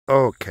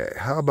Okay,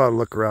 how about a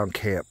look around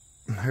camp?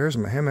 Here's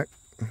my hammock.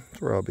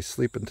 That's where I'll be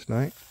sleeping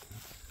tonight.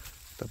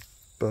 The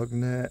bug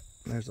net.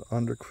 There's an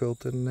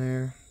underquilt in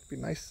there. Be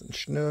nice and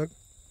snug.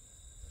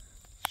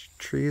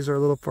 Trees are a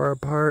little far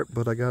apart,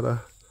 but I got a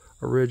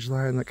ridge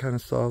line that kind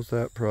of solves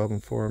that problem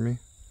for me.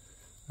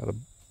 Got a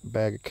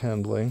bag of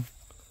kindling.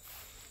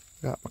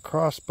 Got my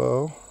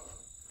crossbow.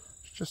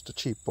 It's just a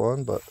cheap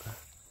one, but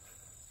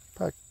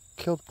probably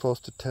killed close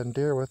to 10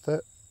 deer with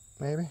it.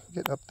 Maybe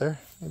getting up there.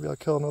 Maybe I'll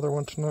kill another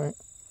one tonight.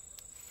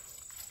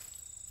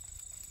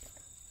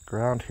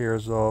 Ground here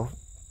is all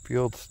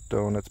field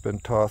stone that's been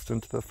tossed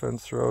into the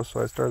fence row,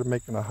 so I started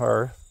making a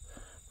hearth.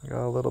 I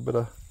got a little bit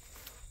of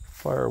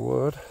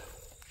firewood.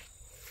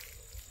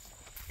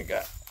 I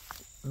got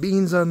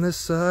beans on this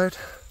side.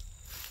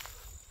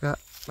 Got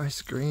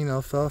nice green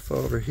alfalfa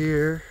over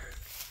here.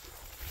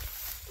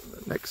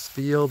 The next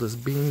field is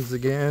beans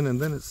again, and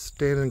then it's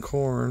standing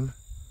corn.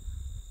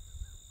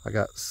 I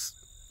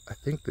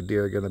think the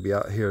deer are going to be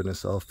out here in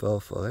this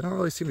alfalfa. They don't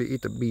really seem to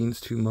eat the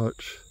beans too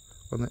much,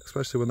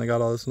 especially when they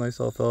got all this nice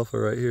alfalfa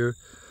right here.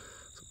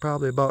 So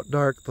probably about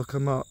dark they'll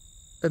come out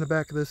in the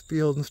back of this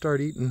field and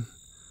start eating.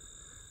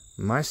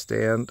 My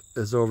stand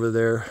is over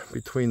there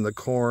between the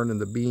corn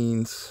and the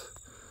beans,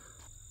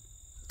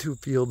 2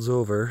 fields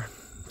over.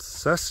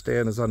 Seth's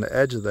stand is on the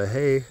edge of the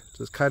hay, which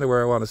is kind of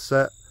where I want to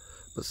set.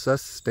 But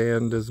Seth's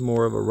stand is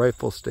more of a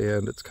rifle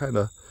stand. It's kind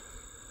of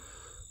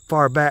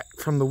far back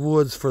from the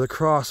woods for the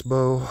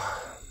crossbow.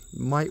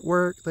 Might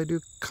work. They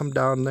do come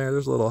down there.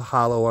 There's a little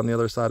hollow on the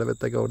other side of it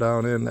they go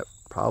down in. That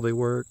probably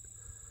work.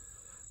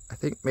 I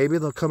think maybe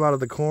they'll come out of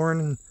the corn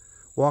and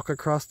walk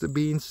across the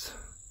beans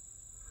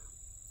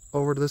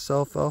over to this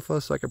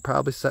alfalfa, so I could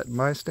probably set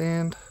my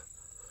stand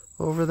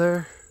over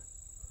there.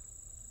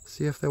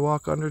 See if they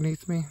walk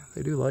underneath me.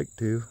 They do like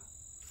to.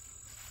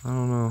 I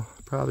don't know.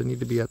 Probably need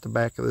to be at the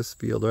back of this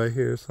field right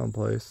here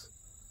someplace.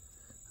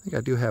 I think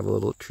I do have a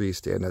little tree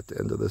stand at the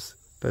end of this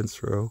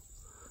fence row.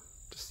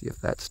 Just see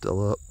if that's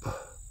still up.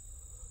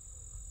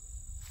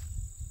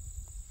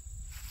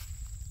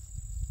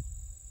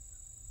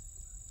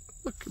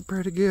 Looking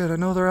pretty good. I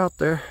know they're out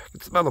there. I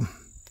can smell them.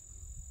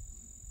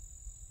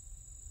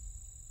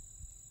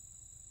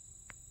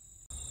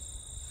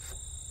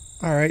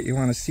 Alright, you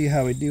want to see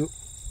how we do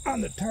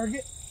on the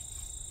target?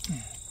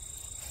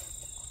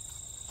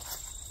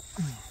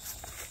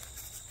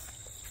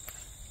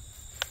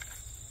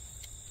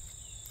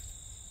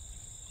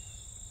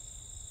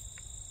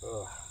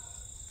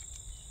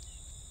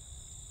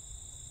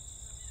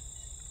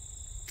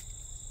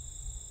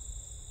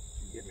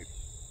 Give me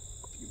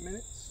a few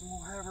minutes and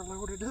we'll have her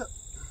loaded up.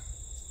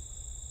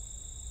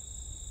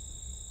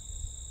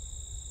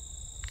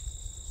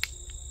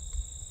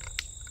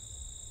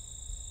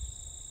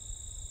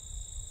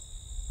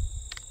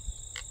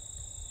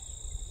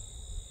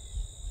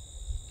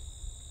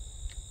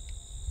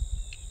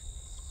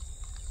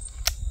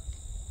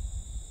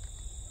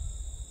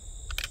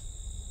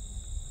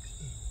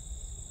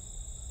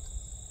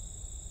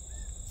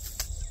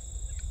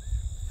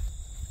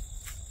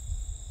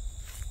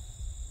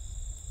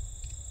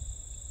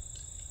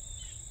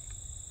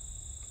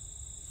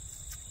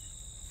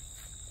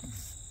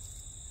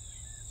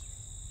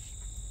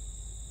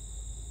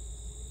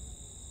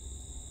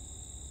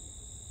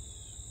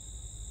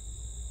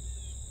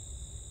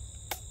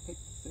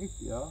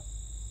 Safety off.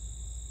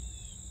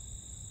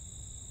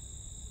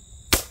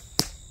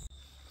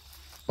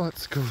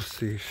 Let's go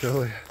see,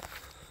 shall we?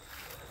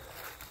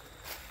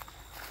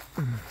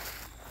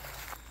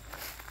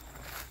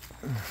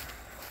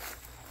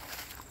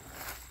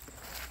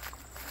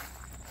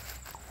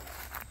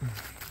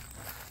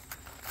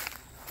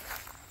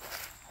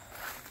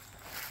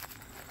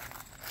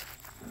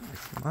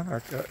 There's a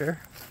monarch out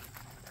there.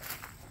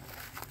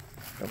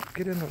 Don't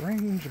get in the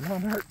range,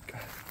 monarch.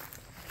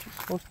 She's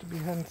supposed to be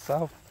heading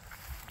south.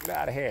 Get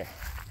out of here.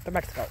 To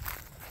Mexico.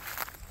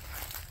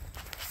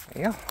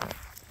 Yeah.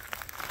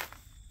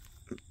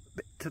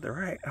 Bit to the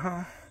right,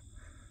 huh?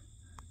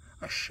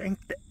 I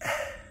shanked it.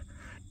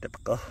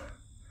 Typical.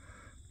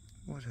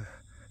 Would have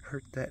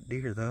hurt that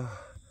deer though.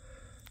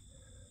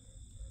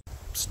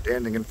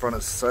 Standing in front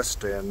of Seth's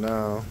stand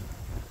now.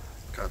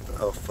 Got the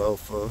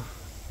alfalfa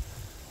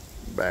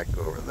back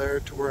over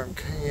there to where I'm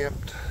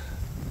camped.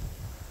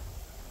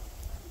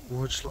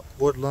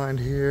 Wood lined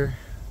here.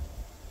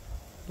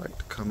 I like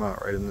to come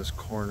out right in this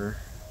corner.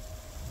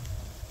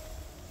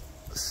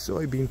 The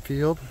soybean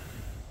field.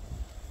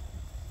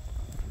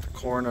 The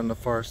corn on the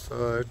far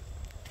side.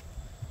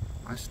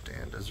 My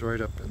stand is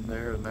right up in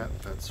there in that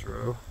fence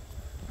row.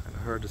 Kind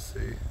of hard to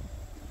see.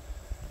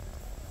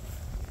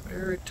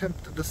 Very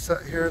tempted to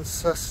sit here and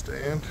Seth's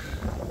stand.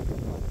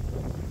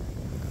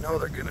 I know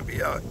they're going to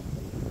be out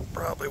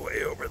probably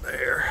way over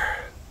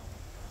there.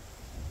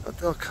 But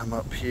they'll come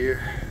up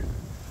here.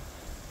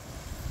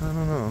 I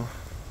don't know.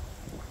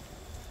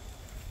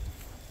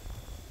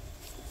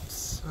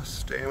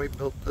 Stand, we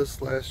built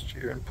this last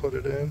year and put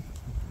it in.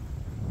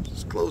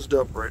 It's closed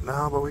up right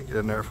now, but we can get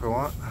in there if we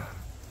want.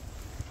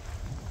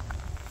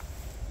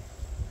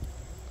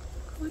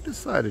 Haven't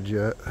decided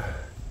yet.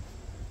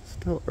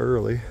 Still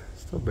early,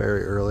 still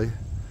very early.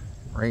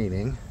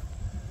 Raining,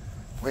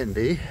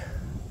 windy.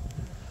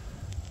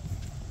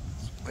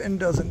 This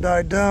wind doesn't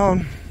die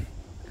down.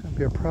 It's gonna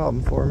be a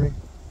problem for me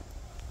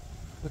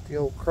with the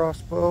old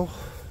crossbow.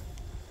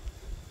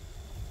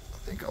 I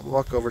think I'll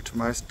walk over to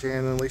my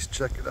stand and at least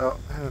check it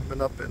out. I haven't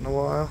been up it in a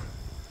while.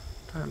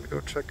 Time to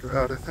go check it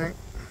out, I think.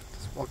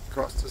 Just walk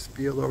across this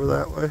field over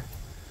that way.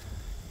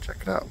 Check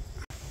it out.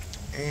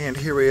 And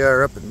here we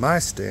are up in my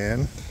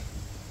stand.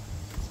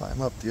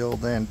 Climb up the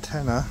old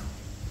antenna.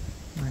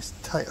 Nice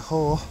tight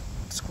hole.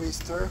 Squeeze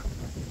through.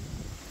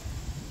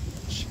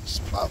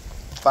 She's about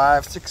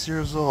 5-6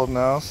 years old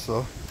now,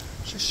 so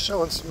she's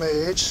showing some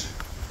age.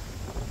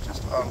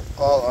 Just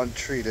all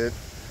untreated,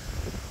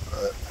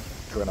 but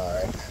doing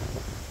alright.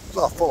 It's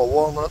all full of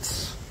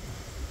walnuts.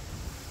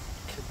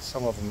 Kicked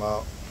some of them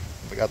out.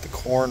 We got the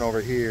corn over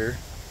here.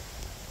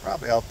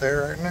 Probably out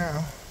there right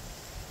now.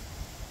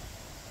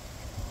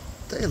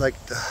 They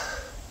like the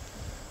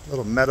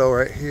little meadow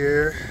right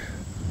here.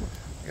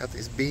 We got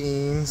these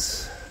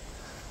beans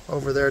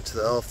over there to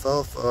the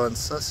alfalfa and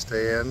sus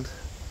stand.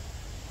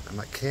 And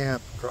my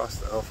camp across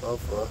the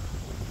alfalfa.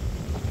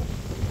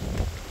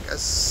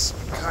 Guess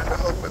I'm kind of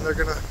hoping they're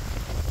gonna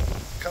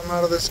come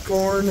out of this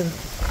corn and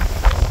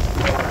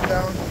go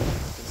down. You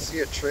can see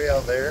a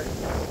trail there in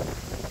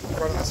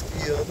front of this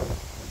field.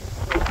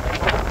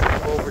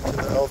 Go over to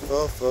the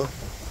alfalfa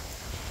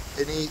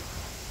and eat.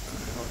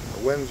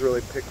 The wind's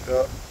really picked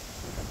up.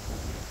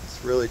 It's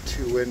really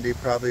too windy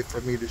probably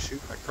for me to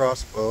shoot my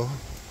crossbow.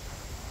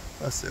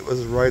 Unless it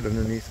was right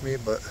underneath me,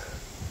 but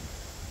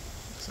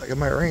looks like it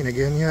might rain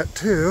again yet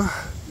too.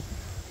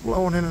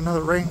 Blowing in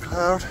another rain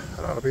cloud.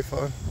 That ought to be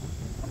fun.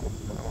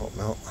 I won't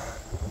melt.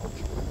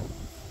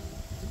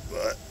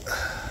 But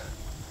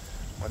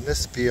when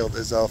this field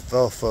is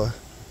alfalfa,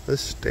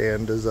 this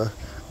stand is a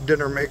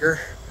dinner maker.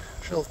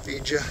 She'll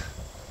feed you.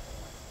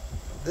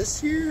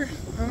 This year,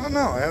 I don't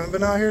know. I haven't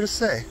been out here to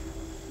say.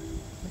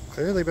 I've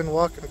clearly been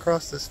walking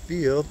across this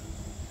field.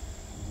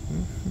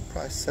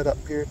 Probably sit up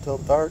here till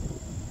dark.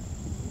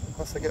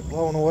 Unless I get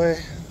blown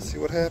away. See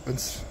what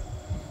happens.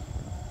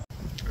 I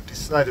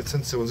decided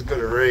since it was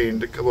gonna rain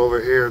to come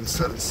over here and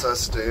set a sus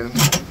stand.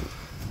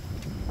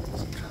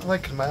 I'm kinda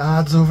liking my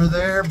odds over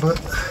there, but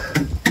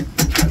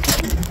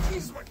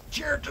geez, my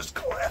chair just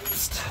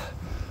collapsed.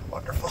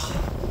 Wonderful.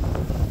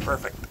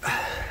 Perfect.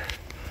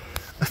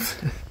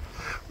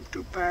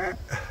 Too bad.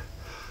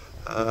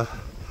 You're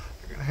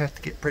gonna have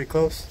to get pretty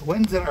close. The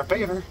wind's in our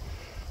favor,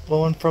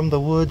 blowing from the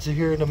woods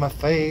here into my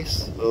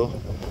face, so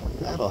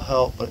that'll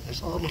help, but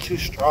it's a little too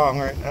strong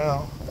right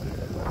now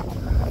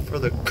for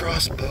the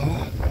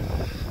crossbow.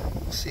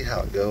 We'll see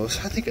how it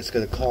goes. I think it's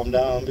gonna calm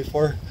down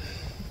before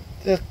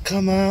they'll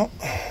come out.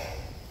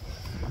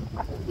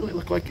 It really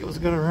looked like it was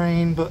gonna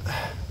rain, but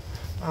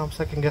now I'm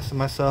second guessing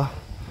myself.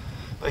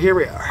 But here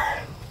we are.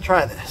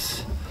 Try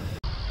this.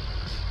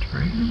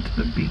 Straight into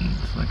the beans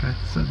like I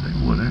said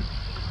they wouldn't.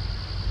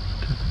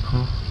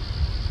 Typical.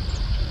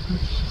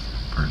 This is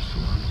the first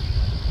one.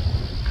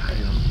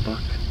 Coyote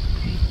buck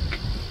pink.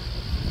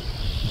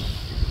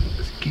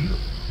 It's cute.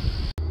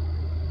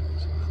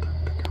 There's another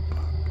bigger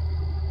buck.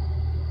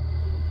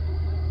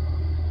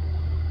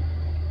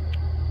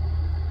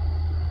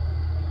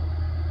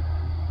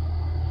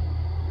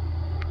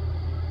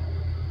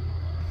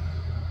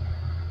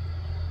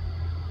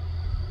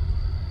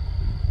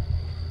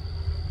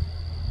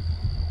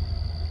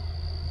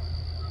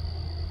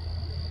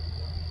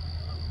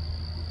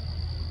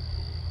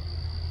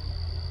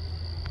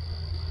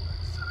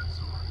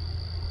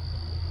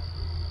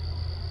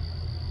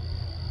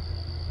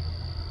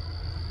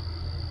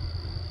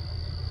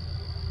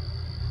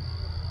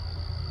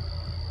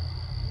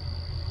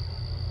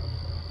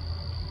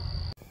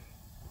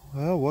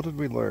 Well, what did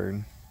we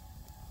learn?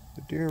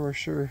 The deer were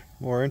sure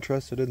more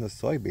interested in the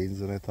soybeans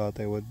than I thought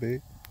they would be.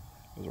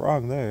 I was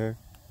wrong there.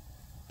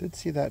 Did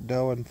see that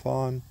doe and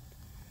fawn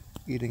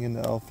eating in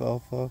the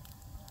alfalfa,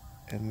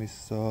 and we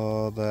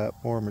saw that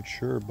more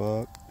mature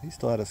buck. He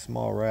still had a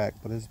small rack,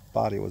 but his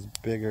body was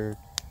bigger.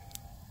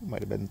 It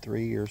might have been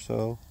 3 or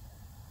so.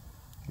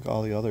 I think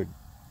all the other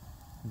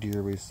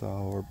deer we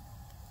saw were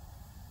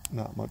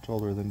not much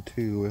older than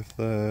 2, if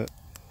that.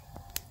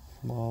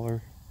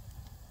 Smaller.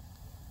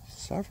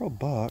 Several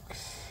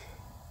bucks.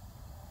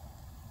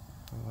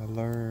 I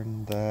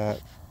learned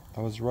that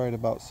I was right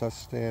about sus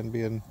stand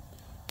being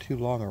too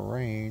long a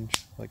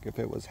range. Like if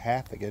it was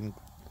half again,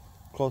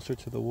 closer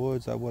to the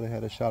woods, I would have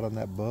had a shot on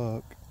that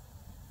buck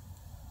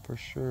for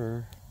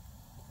sure.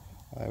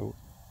 I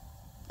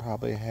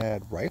probably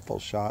had rifle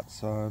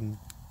shots on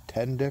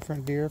 10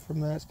 different deer from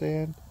that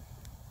stand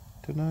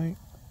tonight.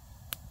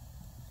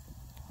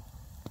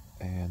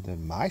 And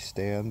then my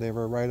stand, they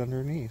were right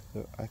underneath.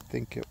 I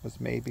think it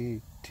was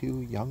maybe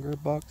 2 younger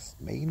bucks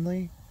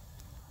mainly,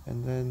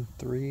 and then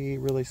 3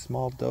 really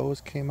small does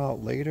came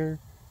out later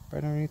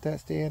right underneath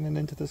that stand and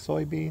into the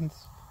soybeans.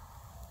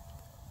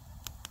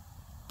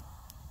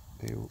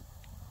 They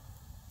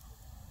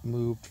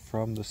moved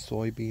from the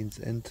soybeans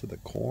into the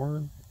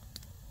corn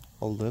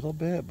a little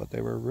bit, but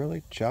they were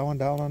really chowing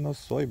down on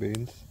those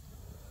soybeans.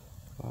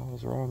 I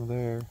was wrong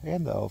there.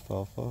 And the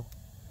alfalfa.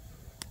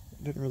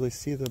 Didn't really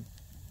see the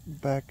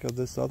back of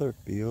this other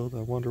field.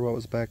 I wonder what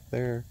was back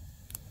there.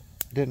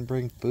 I didn't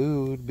bring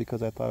food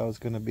because I thought I was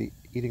going to be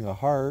eating a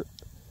heart.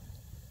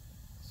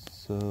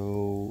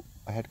 So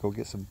I had to go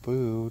get some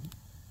food.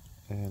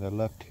 And I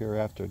left here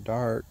after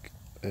dark.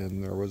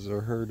 And there was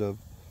a herd of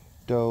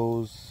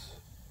does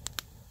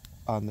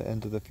on the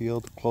end of the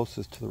field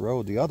closest to the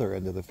road, the other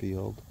end of the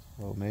field.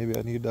 Well, maybe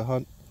I need to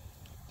hunt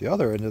the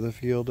other end of the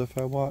field if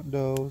I want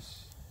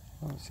does.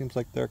 Well, it seems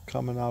like they're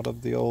coming out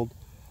of the old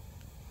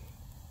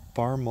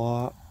farm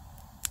lot.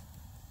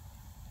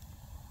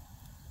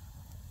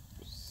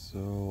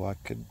 So I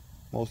could,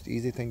 most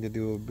easy thing to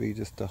do would be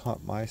just to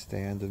hunt my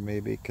stand and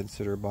maybe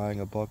consider buying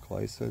a buck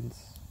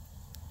license.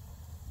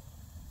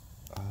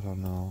 I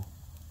don't know.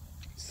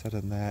 Sit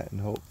in that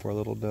and hope for a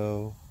little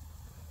doe.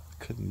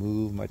 Could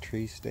move my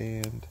tree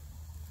stand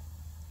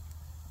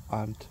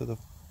onto the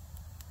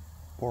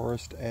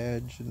forest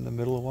edge in the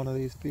middle of one of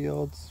these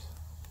fields.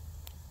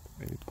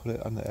 Maybe put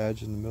it on the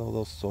edge in the middle of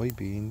those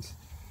soybeans.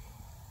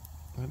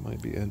 That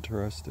might be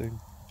interesting.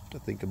 Have to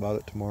think about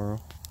it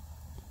tomorrow.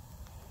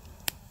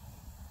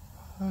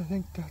 I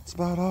think that's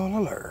about all I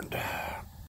learned.